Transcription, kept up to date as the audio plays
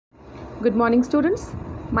Good morning students,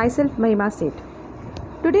 myself Mahima Seth.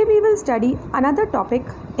 Today we will study another topic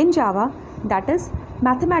in Java, that is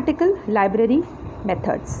mathematical library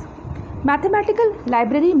methods. Mathematical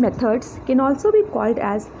library methods can also be called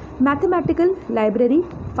as mathematical library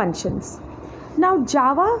functions. Now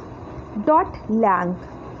java.lang,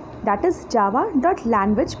 that is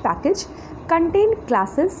java.language package, contain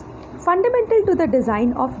classes fundamental to the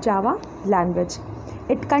design of Java language.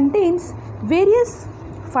 It contains various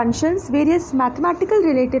functions, various mathematical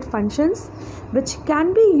related functions which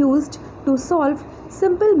can be used to solve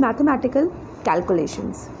simple mathematical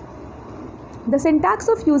calculations. The syntax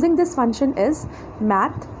of using this function is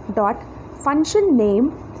math.function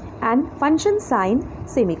name and function sign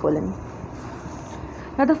semicolon.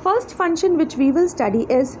 Now the first function which we will study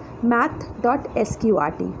is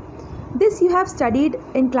math.sqrt. This you have studied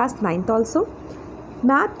in class 9th also.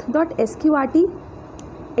 Math.sqrt,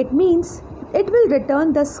 it means it will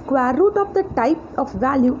return the square root of the type of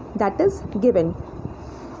value that is given.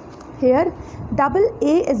 Here double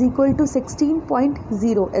A is equal to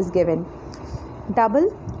 16.0 is given.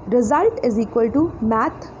 Double result is equal to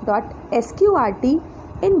math.sqrt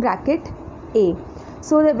in bracket A.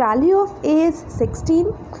 So the value of A is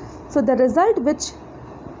 16. So the result which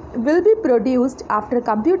will be produced after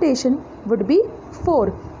computation would be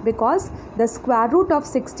 4 because the square root of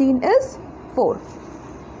 16 is 4.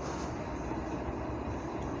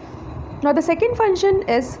 Now the second function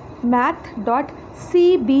is math.cbrt.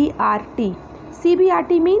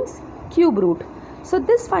 cbrt means cube root. So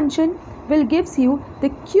this function will gives you the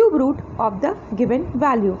cube root of the given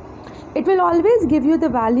value. It will always give you the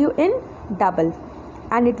value in double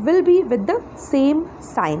and it will be with the same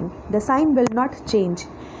sign. The sign will not change.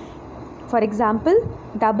 For example,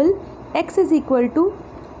 double x is equal to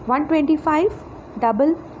 125,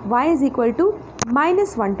 double y is equal to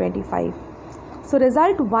minus 125. So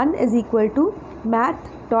result 1 is equal to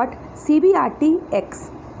math.cbrtx.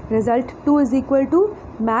 Result 2 is equal to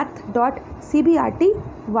math.cbrty.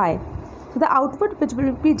 So the output which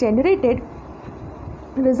will be generated,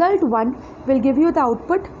 result 1 will give you the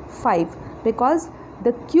output 5 because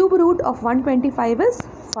the cube root of 125 is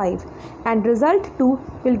 5 and result 2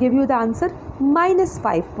 will give you the answer minus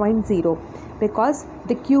 5.0 because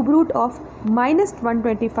the cube root of minus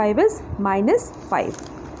 125 is minus 5.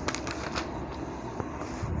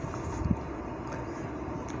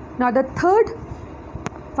 Now the third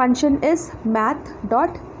function is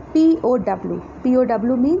math.pow.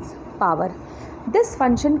 POW means power. This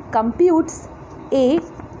function computes a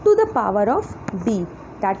to the power of b,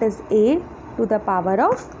 that is a to the power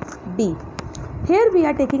of b. Here we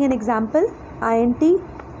are taking an example, int a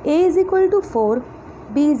is equal to 4,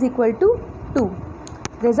 b is equal to 2.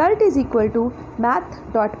 Result is equal to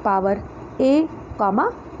math.power a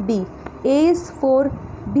comma b. A is 4,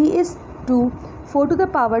 b is 2. 4 to the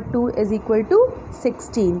power 2 is equal to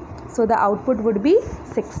 16. So the output would be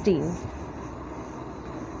 16.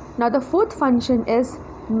 Now the fourth function is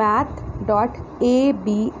math.abs.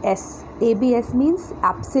 abs means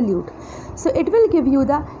absolute. So it will give you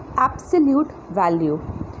the absolute value.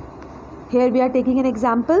 Here we are taking an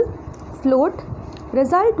example, float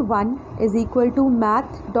result 1 is equal to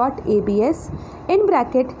math.abs in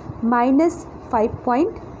bracket minus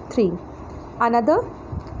 5.3. Another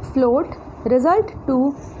float result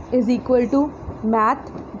 2 is equal to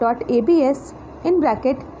math.abs in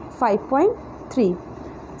bracket 5.3.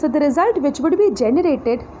 So the result which would be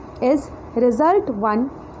generated is result 1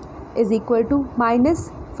 is equal to minus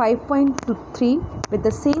 5.3. With the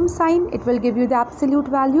same sign it will give you the absolute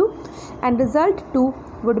value and result 2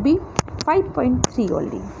 would be 5.3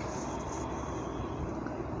 only.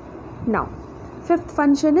 Now fifth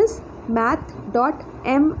function is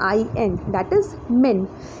math.min, that is min.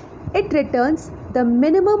 It returns the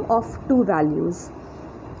minimum of two values.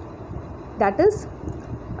 That is,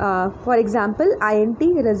 for example, int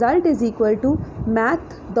result is equal to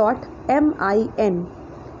math.min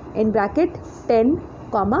in bracket 10,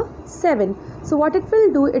 7. So what it will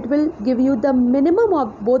do, it will give you the minimum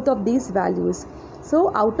of both of these values. So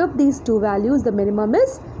out of these two values, the minimum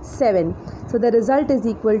is 7. So the result is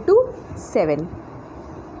equal to 7.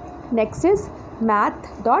 Next is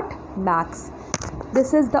math.max.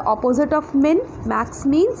 This is the opposite of min. Max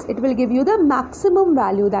means it will give you the maximum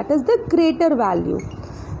value, that is the greater value.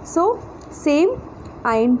 So same,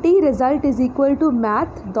 int result is equal to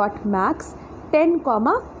math.max 10,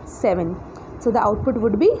 7. So the output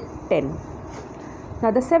would be 10.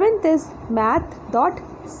 Now the seventh is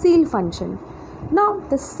math.ceil function. Now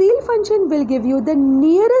the ceil function will give you the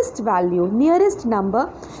nearest value, nearest number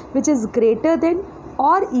which is greater than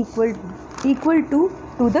or equal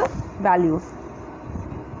to the value.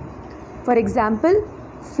 For example,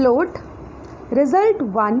 float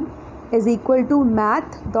result1 is equal to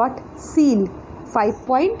math.ceil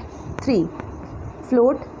 5.3.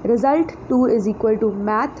 Float result2 is equal to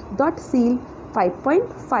math.ceil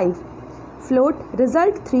 5.5. Float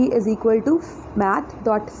result3 is equal to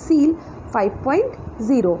math.ceil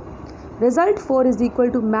 5.0. Result 4 is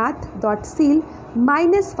equal to math.ceil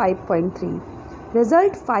minus 5.3.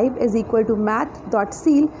 Result 5 is equal to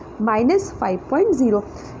math.ceil minus 5.0.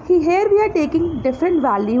 Here we are taking different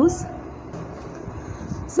values.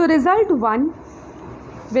 So result 1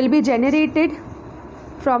 will be generated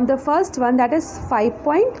from the first one, that is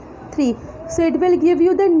 5.3. So it will give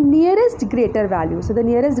you the nearest greater value. So the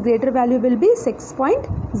nearest greater value will be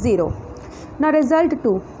 6.0. Now result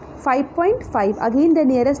 2, 5.5. Again the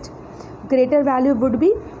nearest greater value would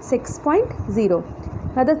be 6.0.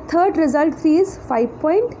 Now the third result 3 is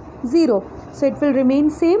 5.0. So it will remain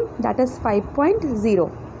same, that is 5.0.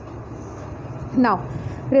 Now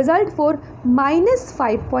result 4 minus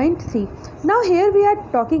 5.3. Now here we are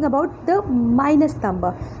talking about the minus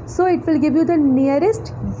number. So it will give you the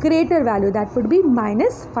nearest greater value, that would be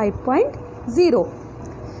minus 5.0.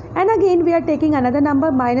 And again we are taking another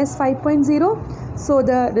number minus 5.0. So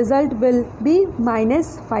the result will be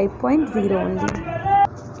minus 5.0 only.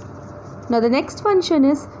 Now the next function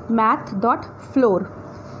is math.floor.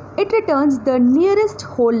 It returns the nearest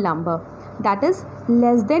whole number, that is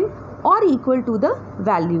less than or equal to the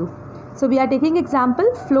value. So we are taking example,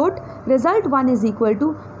 float result 1 is equal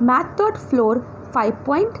to math.floor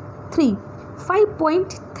 5.3.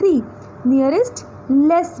 5.3 nearest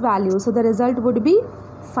less value. So the result would be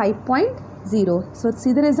 5.0. So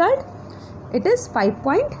see the result, it is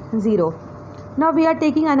 5.0. Now we are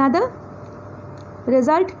taking another,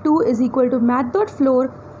 result 2 is equal to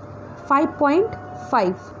math.floor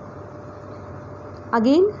 5.5.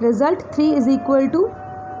 Again result 3 is equal to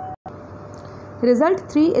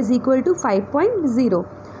 5.0.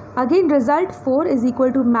 Again result 4 is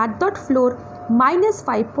equal to math.floor minus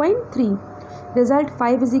 5.3. Result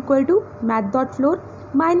 5 is equal to math.floor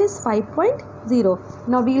minus 5.0.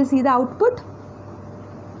 Now we will see the output.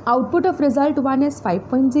 Output of result 1 is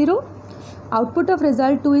 5.0. Output of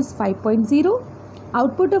result 2 is 5.0.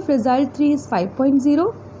 Output of result 3 is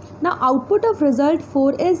 5.0. Now output of result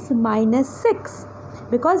 4 is minus 6,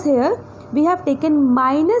 because here we have taken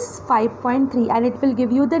minus 5.3 and it will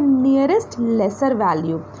give you the nearest lesser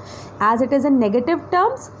value. As it is in negative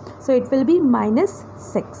terms, so it will be minus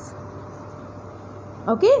 6.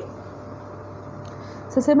 Okay.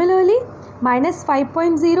 So similarly, minus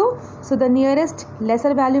 5.0, so the nearest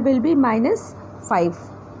lesser value will be minus 5.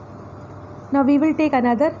 Now we will take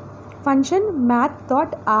another function,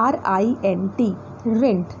 math.rint.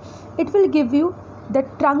 Rint. It will give you the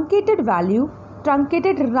truncated value,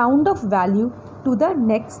 truncated round of value to the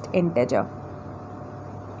next integer.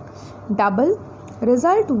 Double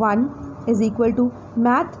result 1 is equal to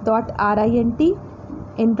math.rint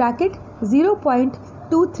in bracket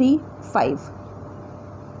 0.235.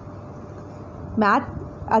 Math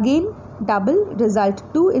again double result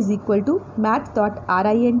 2 is equal to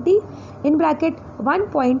math.rint in bracket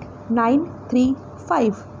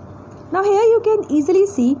 1.935. Now here you can easily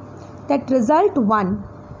see that result 1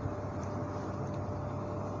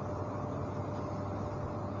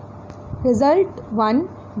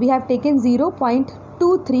 we have taken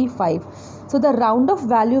 0.235. So the round of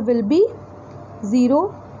value will be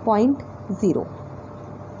 0.0.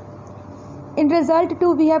 In result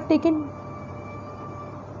 2 we have taken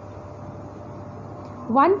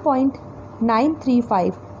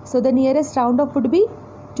 1.935. So the nearest round off would be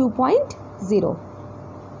 2.0.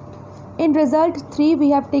 In result 3 we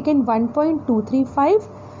have taken 1.235.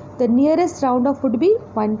 The nearest round off would be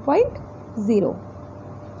 1.0.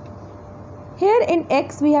 Here in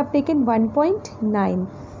x we have taken 1.9.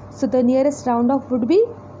 So the nearest round off would be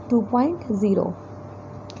 2.0.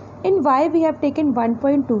 In y we have taken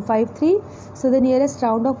 1.253. So the nearest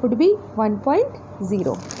round off would be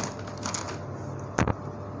 1.0.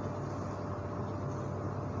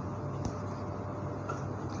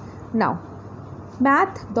 Now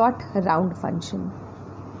math.round function.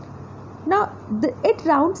 Now it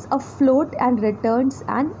rounds a float and returns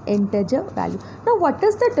an integer value. Now what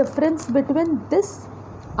is the difference between this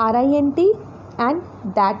RINT and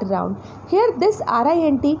that round? Here this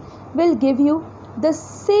RINT will give you the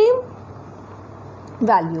same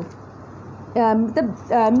value,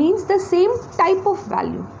 means the same type of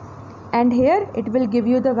value, and here it will give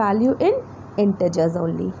you the value in integers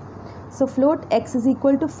only. So float x is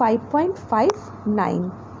equal to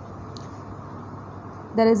 5.59.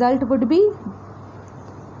 The result would be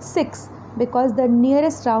 6 because the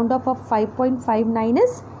nearest round off of 5.59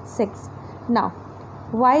 is 6. Now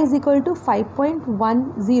y is equal to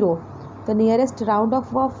 5.10. The nearest round of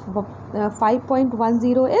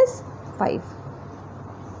 5.10 is 5.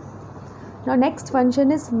 Now next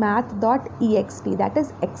function is math.exp, that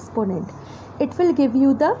is exponent. It will give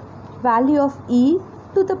you the value of e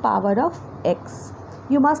to the power of x.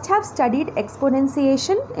 You must have studied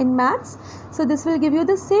exponentiation in maths, so this will give you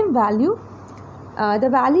the same value. The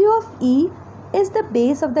value of e is the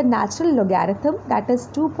base of the natural logarithm, that is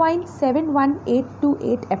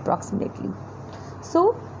 2.71828 approximately.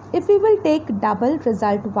 So if we will take double,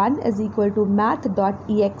 result 1 is equal to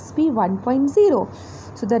math.exp 1.0.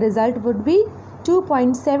 So the result would be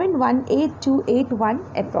 2.718281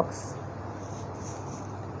 approx.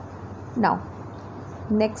 Now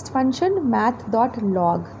next function,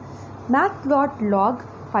 math.log. Math.log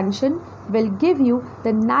function will give you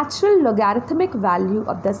the natural logarithmic value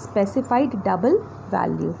of the specified double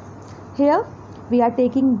value. Here we are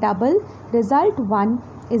taking double, result 1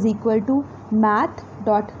 is equal to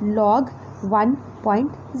math.log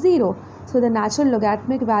 1.0. So the natural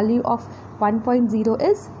logarithmic value of 1.0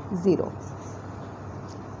 is 0.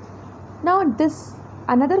 Now this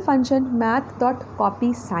another function,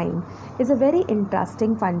 math.copySign, is a very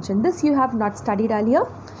interesting function. This you have not studied earlier.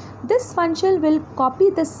 This function will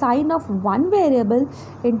copy the sign of one variable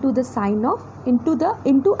into the sign of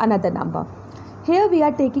into another number. Here we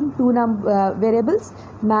are taking two variables,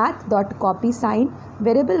 math.copySign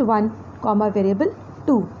variable 1 comma variable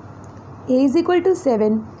 2. A is equal to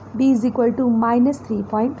 7, b is equal to minus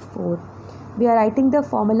 3.4. We are writing the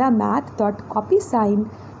formula math.copySign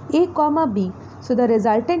a comma b. So the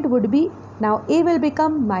resultant would be, now a will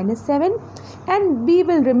become minus 7 and b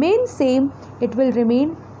will remain same, it will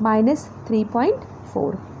remain minus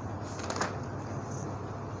 3.4.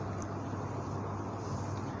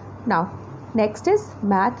 Now next is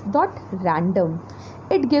math.random.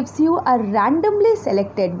 It gives you a randomly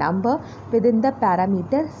selected number within the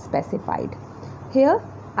parameter specified. Here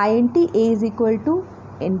int a is equal to,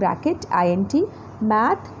 in bracket int,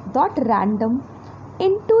 math.random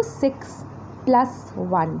into 6 plus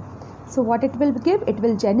 1. So what it will give? It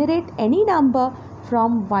will generate any number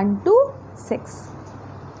from 1 to 6.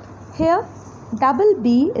 Here double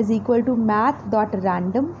b is equal to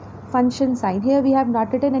math.random function sign. Here we have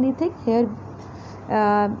not written anything. Here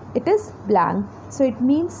it is blank. So it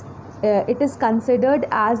means it is considered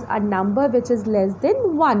as a number which is less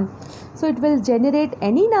than 1. So it will generate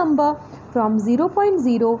any number from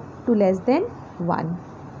 0.0 to less than 1.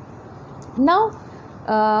 Now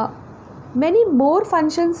many more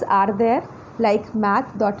functions are there, like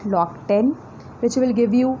math.log10, which will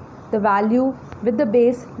give you the value with the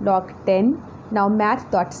base log 10. Now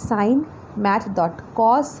math.sin,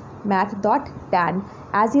 math.cos, math.tan.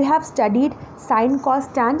 As you have studied sin, cos,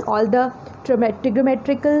 tan, all the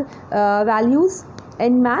trigonometrical values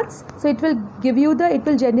in maths, so it will give you it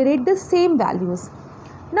will generate the same values.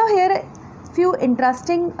 Now here few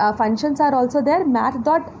interesting functions are also there,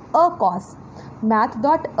 math.acos,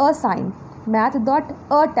 math.asine,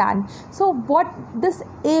 math.atan. So what this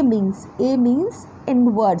a means? A means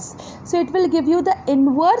inverse. So it will give you the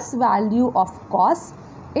inverse value of cos,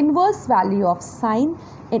 inverse value of sine,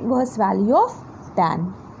 inverse value of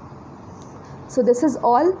tan. So this is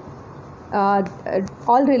all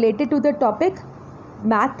related to the topic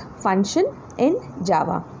math function in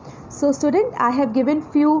Java. So student, I have given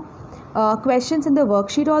few questions in the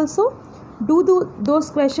worksheet also. Do those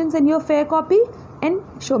questions in your fair copy and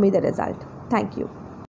show me the result. Thank you.